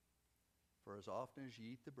for as often as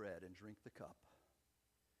ye eat the bread and drink the cup,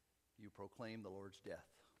 you proclaim the Lord's death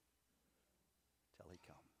till he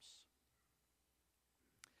comes.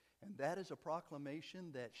 And that is a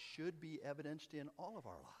proclamation that should be evidenced in all of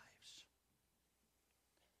our lives.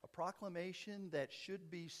 A proclamation that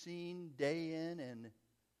should be seen day in and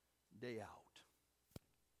day out.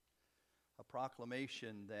 A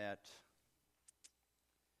proclamation that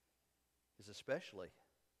is especially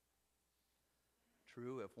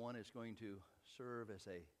true if one is going to serve as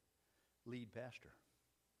a lead pastor.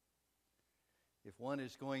 If one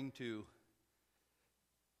is going to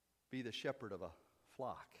be the shepherd of a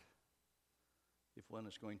flock. If one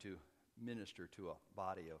is going to minister to a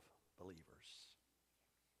body of believers.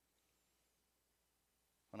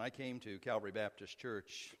 When I came to Calvary Baptist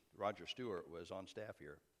Church, Roger Stewart was on staff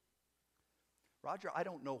here. Roger, I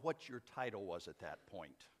don't know what your title was at that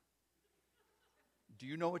point. Do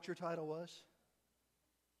you know what your title was?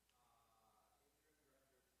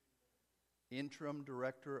 Interim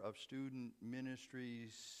Director of Student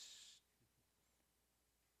Ministries,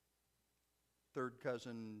 third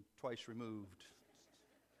cousin, twice removed.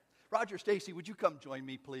 Roger Stacy, would you come join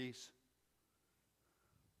me, please?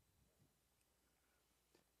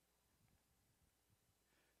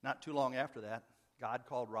 Not too long after that, God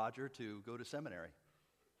called Roger to go to seminary,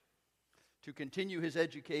 to continue his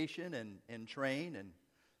education and train and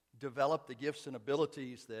develop the gifts and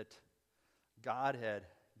abilities that God had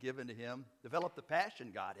given to him, develop the passion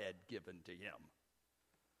God had given to him,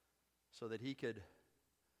 so that he could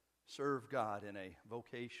serve God in a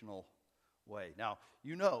vocational way. Now,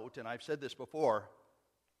 you note, and I've said this before,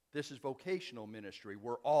 this is vocational ministry.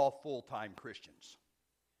 We're all full-time Christians.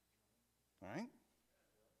 All right?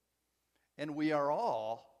 And we are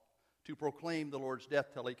all to proclaim the Lord's death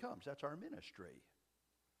till he comes. That's our ministry.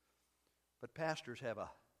 But pastors have a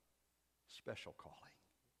special calling.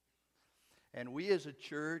 And we as a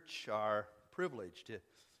church are privileged to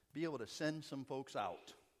be able to send some folks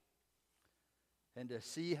out and to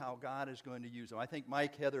see how God is going to use them. I think,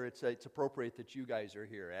 Mike, Heather, it's appropriate that you guys are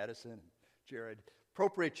here. Addison and Jared,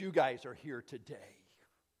 appropriate you guys are here today.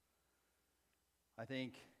 I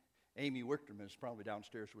think Amy Wichterman is probably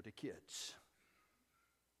downstairs with the kids.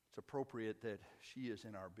 It's appropriate that she is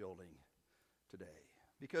in our building today.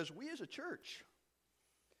 Because we as a church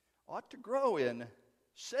ought to grow in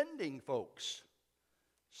sending folks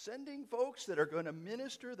that are going to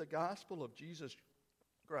minister the gospel of Jesus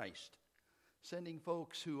Christ. Sending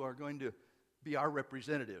folks who are going to be our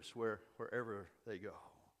representatives wherever they go.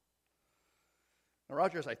 Now,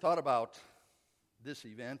 Roger, as I thought about this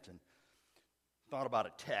event and thought about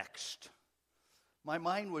a text, my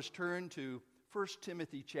mind was turned to 1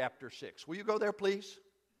 Timothy chapter 6. Will you go there, please?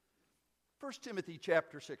 1 Timothy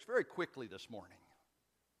chapter 6, very quickly this morning.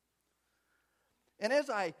 And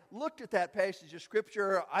as I looked at that passage of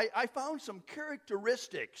Scripture, I found some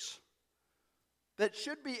characteristics that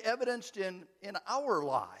should be evidenced in our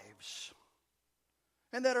lives,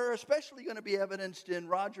 and that are especially going to be evidenced in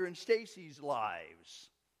Roger and Stacy's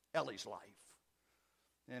lives, Ellie's life.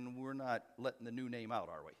 And we're not letting the new name out,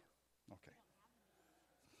 are we? Okay.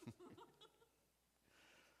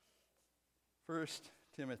 1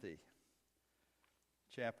 Timothy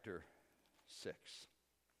chapter 6.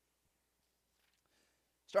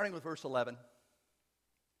 Starting with verse 11.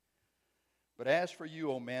 But as for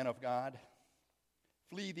you, O man of God,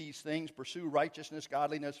 flee these things, pursue righteousness,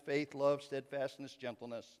 godliness, faith, love, steadfastness,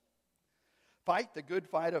 gentleness. Fight the good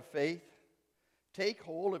fight of faith. Take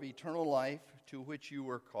hold of eternal life to which you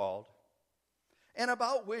were called, and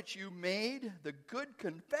about which you made the good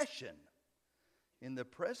confession in the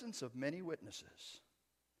presence of many witnesses.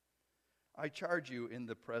 I charge you in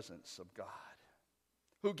the presence of God,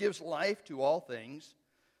 who gives life to all things,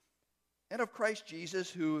 and of Christ Jesus,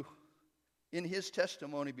 who in his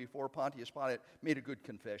testimony before Pontius Pilate made a good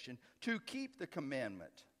confession, to keep the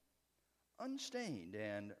commandment unstained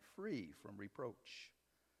and free from reproach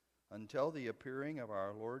until the appearing of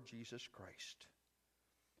our Lord Jesus Christ,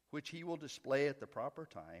 which he will display at the proper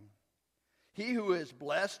time. He who is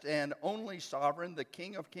blessed and only sovereign, the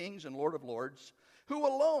King of kings and Lord of lords, who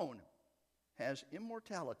alone has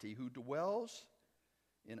immortality, who dwells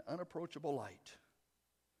in unapproachable light,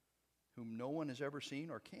 whom no one has ever seen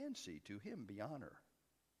or can see. To him be honor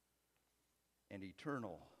and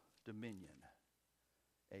eternal dominion.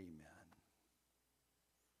 Amen.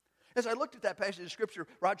 As I looked at that passage of Scripture,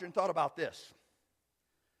 Roger, and thought about this,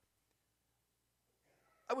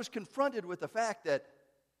 I was confronted with the fact that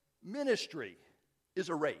ministry is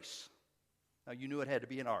a race. Now, you knew it had to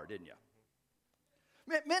be an R, didn't you?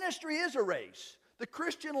 Ministry is a race. The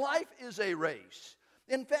Christian life is a race.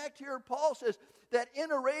 In fact, here Paul says that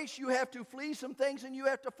in a race you have to flee some things and you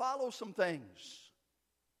have to follow some things.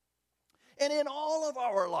 And in all of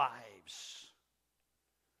our lives,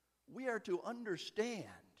 we are to understand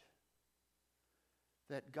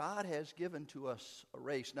that God has given to us a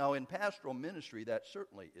race. Now, in pastoral ministry, that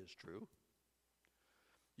certainly is true.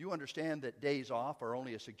 You understand that days off are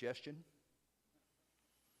only a suggestion.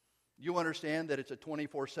 You understand that it's a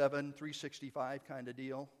 24/7, 365 kind of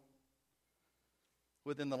deal.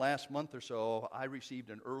 Within the last month or so, I received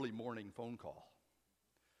an early morning phone call.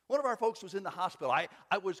 One of our folks was in the hospital.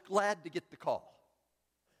 I was glad to get the call.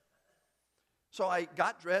 So I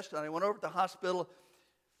got dressed and I went over to the hospital.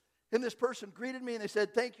 And this person greeted me and they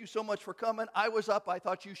said, "Thank you so much for coming. I was up. I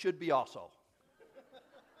thought you should be also."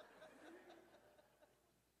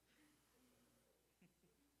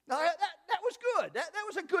 Now, that was good. That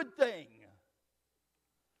was a good thing.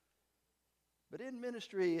 But in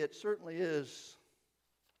ministry, it certainly is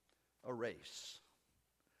a race.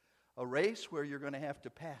 A race where you're going to have to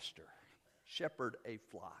pastor, shepherd a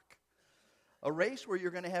flock. A race where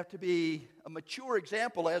you're going to have to be a mature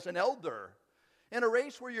example as an elder. And a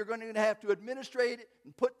race where you're going to have to administrate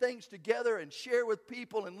and put things together and share with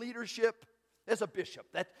people in leadership as a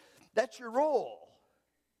bishop. That's your role.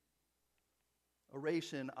 A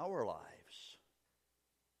race in our lives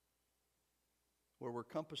where we're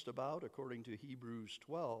compassed about, according to Hebrews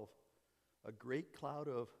 12, a great cloud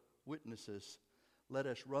of witnesses. Let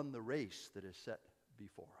us run the race that is set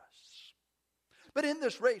before us. But in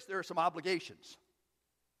this race, there are some obligations.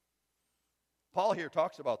 Paul here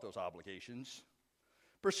talks about those obligations.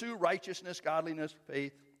 Pursue righteousness, godliness,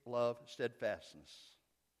 faith, love, steadfastness,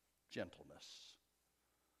 gentleness.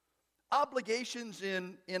 Obligations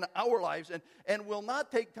in our lives, and we'll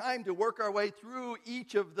not take time to work our way through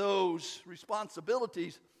each of those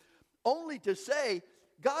responsibilities, only to say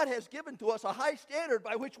God has given to us a high standard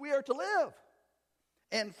by which we are to live.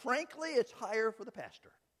 And frankly, it's higher for the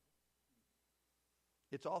pastor.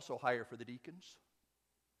 It's also higher for the deacons.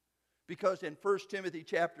 Because in 1 Timothy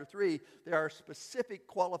chapter 3, there are specific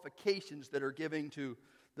qualifications that are given to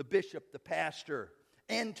the bishop, the pastor,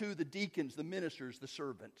 and to the deacons, the ministers, the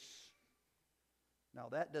servants. Now,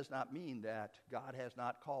 that does not mean that God has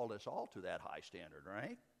not called us all to that high standard,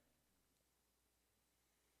 right?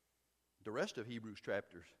 The rest of Hebrews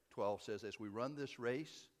chapter 12 says, as we run this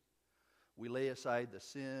race, we lay aside the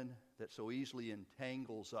sin that so easily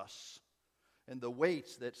entangles us and the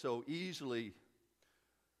weights that so easily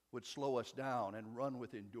would slow us down, and run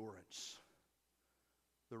with endurance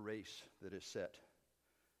the race that is set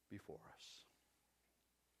before us.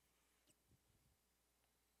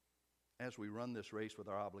 As we run this race with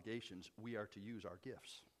our obligations, we are to use our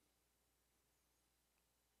gifts.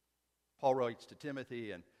 Paul writes to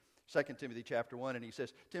Timothy in 2 Timothy chapter 1, and he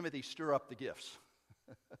says, Timothy, stir up the gifts.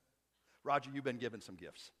 Roger, you've been given some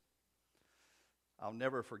gifts. I'll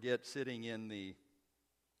never forget sitting in the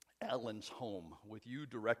Allen's home with you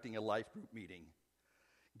directing a life group meeting,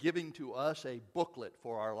 giving to us a booklet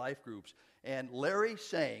for our life groups, and Larry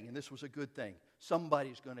saying, and this was a good thing,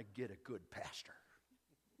 somebody's going to get a good pastor.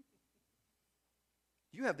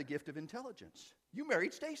 You have the gift of intelligence. You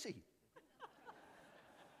married Stacy.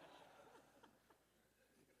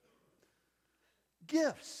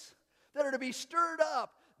 Gifts that are to be stirred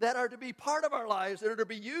up, that are to be part of our lives, that are to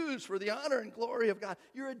be used for the honor and glory of God.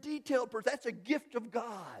 You're a detailed person. That's a gift of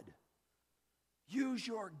God. Use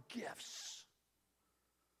your gifts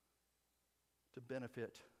to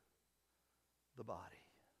benefit the body.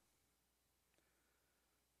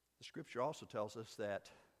 The scripture also tells us that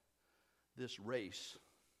this race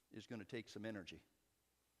is going to take some energy.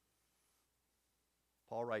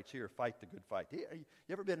 Paul writes here, fight the good fight. You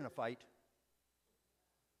ever been in a fight?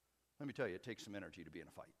 Let me tell you, it takes some energy to be in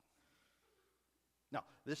a fight. Now,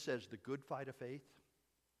 this says the good fight of faith.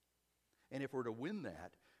 And if we're to win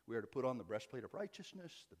that, we are to put on the breastplate of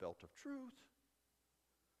righteousness, the belt of truth.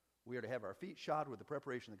 We are to have our feet shod with the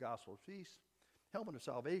preparation of the gospel of peace, helmet of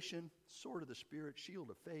salvation, sword of the Spirit, shield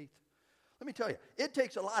of faith. Let me tell you, it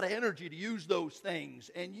takes a lot of energy to use those things,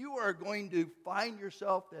 and you are going to find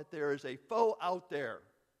yourself that there is a foe out there,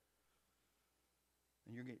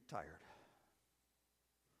 and you're getting tired.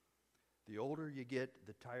 The older you get,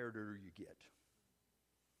 the tireder you get.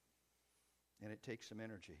 And it takes some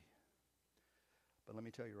energy. But let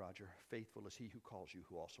me tell you, Roger, faithful is he who calls you,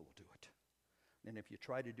 who also will do it. And if you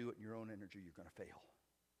try to do it in your own energy, you're going to fail.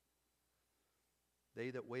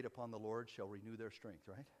 They that wait upon the Lord shall renew their strength,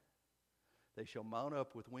 right? They shall mount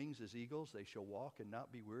up with wings as eagles. They shall walk and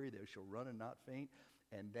not be weary. They shall run and not faint.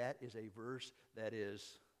 And that is a verse that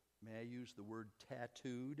is, may I use the word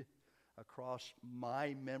tattooed, across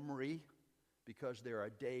my memory, because there are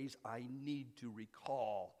days I need to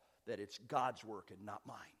recall that it's God's work and not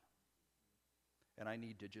mine. And I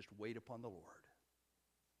need to just wait upon the Lord.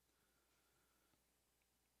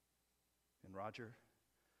 And Roger,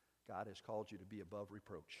 God has called you to be above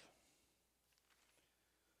reproach.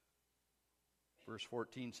 Verse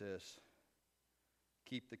 14 says,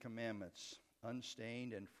 keep the commandments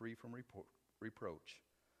unstained and free from reproach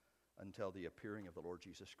until the appearing of the Lord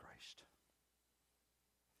Jesus Christ.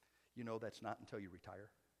 You know that's not until you retire.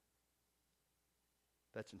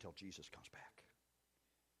 That's until Jesus comes back.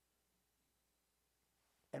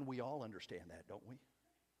 And we all understand that, don't we?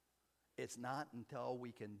 It's not until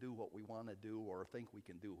we can do what we want to do or think we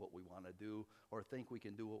can do what we want to do or think we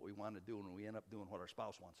can do what we want to do and we end up doing what our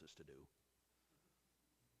spouse wants us to do.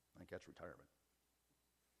 I think that's retirement.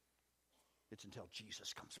 It's until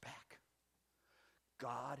Jesus comes back.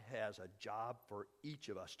 God has a job for each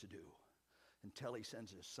of us to do until he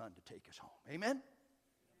sends his son to take us home. Amen?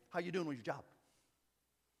 How you doing with your job?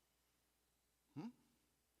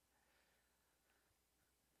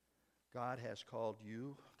 God has called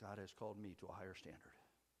you, God has called me to a higher standard.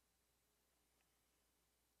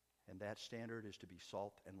 And that standard is to be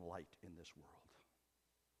salt and light in this world.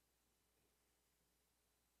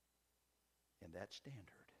 And that standard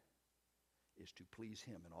is to please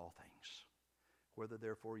him in all things. Whether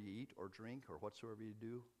therefore you eat or drink or whatsoever you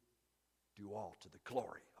do all to the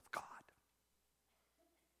glory of God.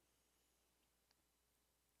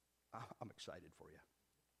 I'm excited for you.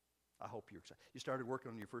 I hope you're excited. You started working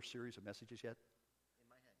on your first series of messages yet? In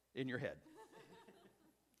my head. In your head.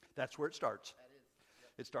 That's where it starts. That is.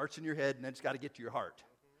 Yep. It starts in your head, and then it's got to get to your heart.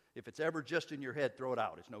 Mm-hmm. If it's ever just in your head, throw it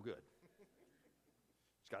out. It's no good.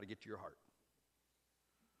 It's got to get to your heart.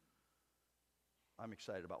 I'm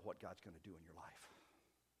excited about what God's going to do in your life.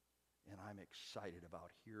 And I'm excited about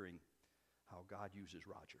hearing how God uses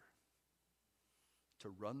Roger to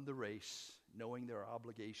run the race, knowing there are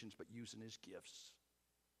obligations, but using his gifts.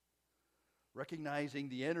 Recognizing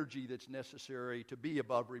the energy that's necessary to be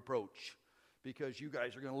above reproach, because you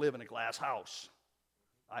guys are going to live in a glass house.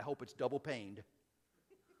 I hope it's double paned.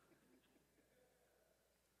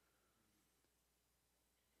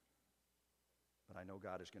 But I know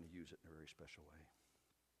God is going to use it in a very special way.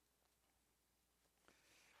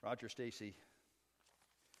 Roger, Stacy,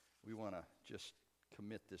 we want to just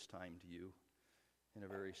commit this time to you in a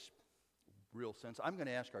very real sense. I'm going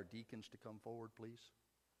to ask our deacons to come forward, please.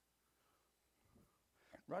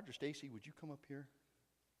 Roger, Stacy, would you come up here?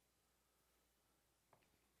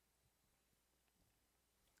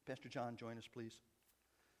 Pastor John, join us, please.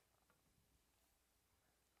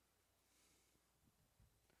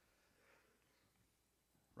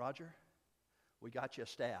 Roger, we got you a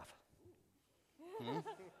staff.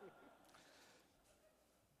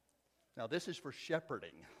 Now, this is for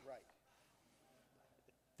shepherding. Right.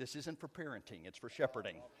 This isn't for parenting. It's for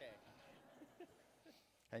shepherding. Okay.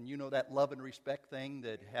 And you know that love and respect thing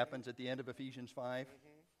that happens at the end of Ephesians 5?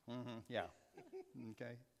 Yeah.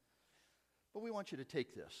 Okay. But we want you to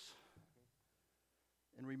take this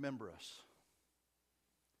and remember us.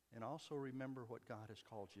 And also remember what God has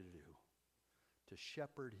called you to do. To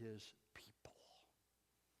shepherd his people.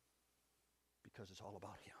 Because it's all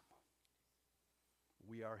about him.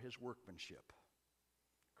 We are his workmanship,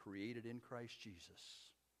 created in Christ Jesus,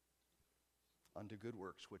 unto good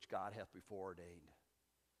works, which God hath before ordained,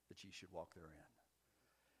 that ye should walk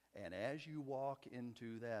therein. And as you walk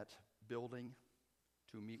into that building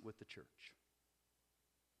to meet with the church,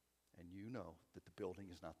 and you know that the building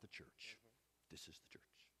is not the church, this is the church.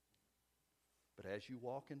 But as you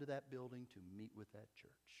walk into that building to meet with that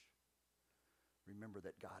church, remember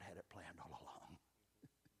that God had it planned all along.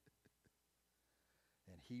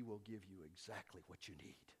 And he will give you exactly what you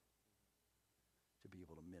need to be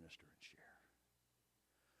able to minister and share.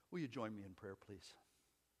 Will you join me in prayer, please?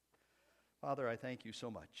 Father, I thank you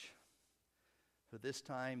so much for this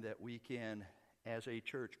time that we can, as a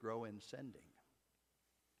church, grow in sending.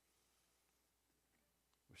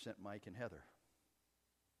 We sent Mike and Heather.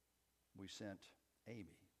 We sent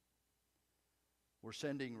Amy. We're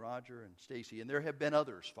sending Roger and Stacy, and there have been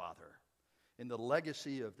others, Father, in the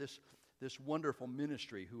legacy of this wonderful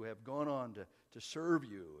ministry who have gone on to serve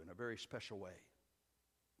you in a very special way.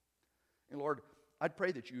 And Lord, I'd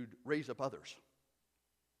pray that you'd raise up others.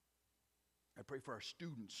 I pray for our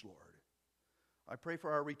students, Lord. I pray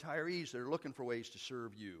for our retirees that are looking for ways to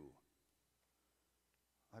serve you.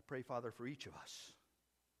 I pray, Father, for each of us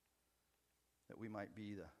that we might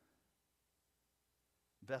be the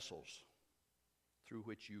vessels through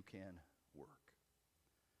which you can work.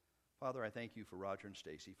 Father, I thank you for Roger and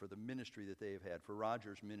Stacy, for the ministry that they have had, for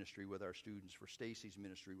Roger's ministry with our students, for Stacy's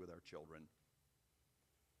ministry with our children.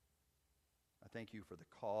 I thank you for the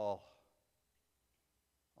call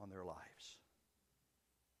on their lives.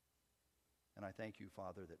 And I thank you,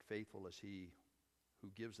 Father, that faithful is he who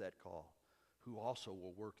gives that call, who also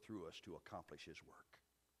will work through us to accomplish his work.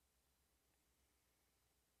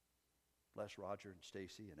 Bless Roger and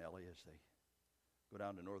Stacy and Ellie as they go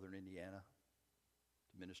down to northern Indiana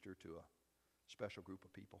to minister to a special group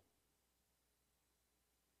of people.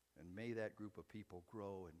 And may that group of people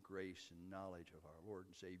grow in grace and knowledge of our Lord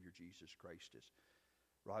and Savior Jesus Christ as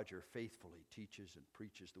Roger faithfully teaches and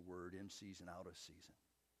preaches the word in season, out of season.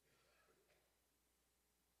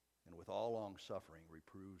 And with all long suffering,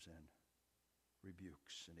 reproves and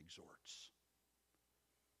rebukes and exhorts.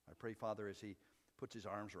 I pray, Father, as he puts his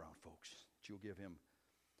arms around folks, that you'll give him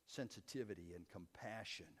sensitivity and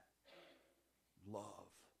compassion,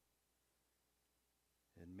 love.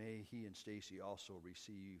 And may he and Stacy also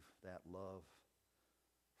receive that love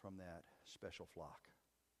from that special flock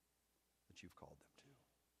that you've called them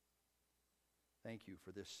to. Thank you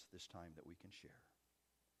for this time that we can share.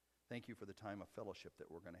 Thank you for the time of fellowship that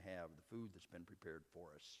we're going to have, the food that's been prepared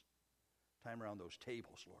for us. Time around those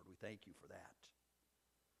tables, Lord, we thank you for that.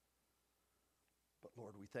 But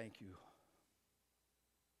Lord, we thank you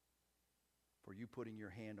for you putting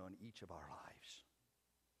your hand on each of our lives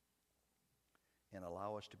and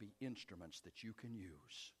allow us to be instruments that you can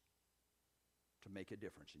use to make a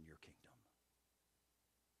difference in your kingdom.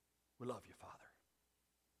 We love you, Father.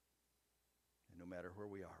 And no matter where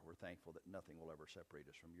we are, we're thankful that nothing will ever separate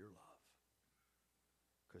us from your love,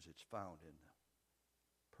 because it's found in the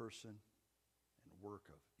person and work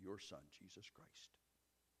of your Son, Jesus Christ.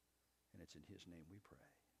 And it's in his name we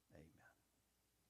pray. Amen.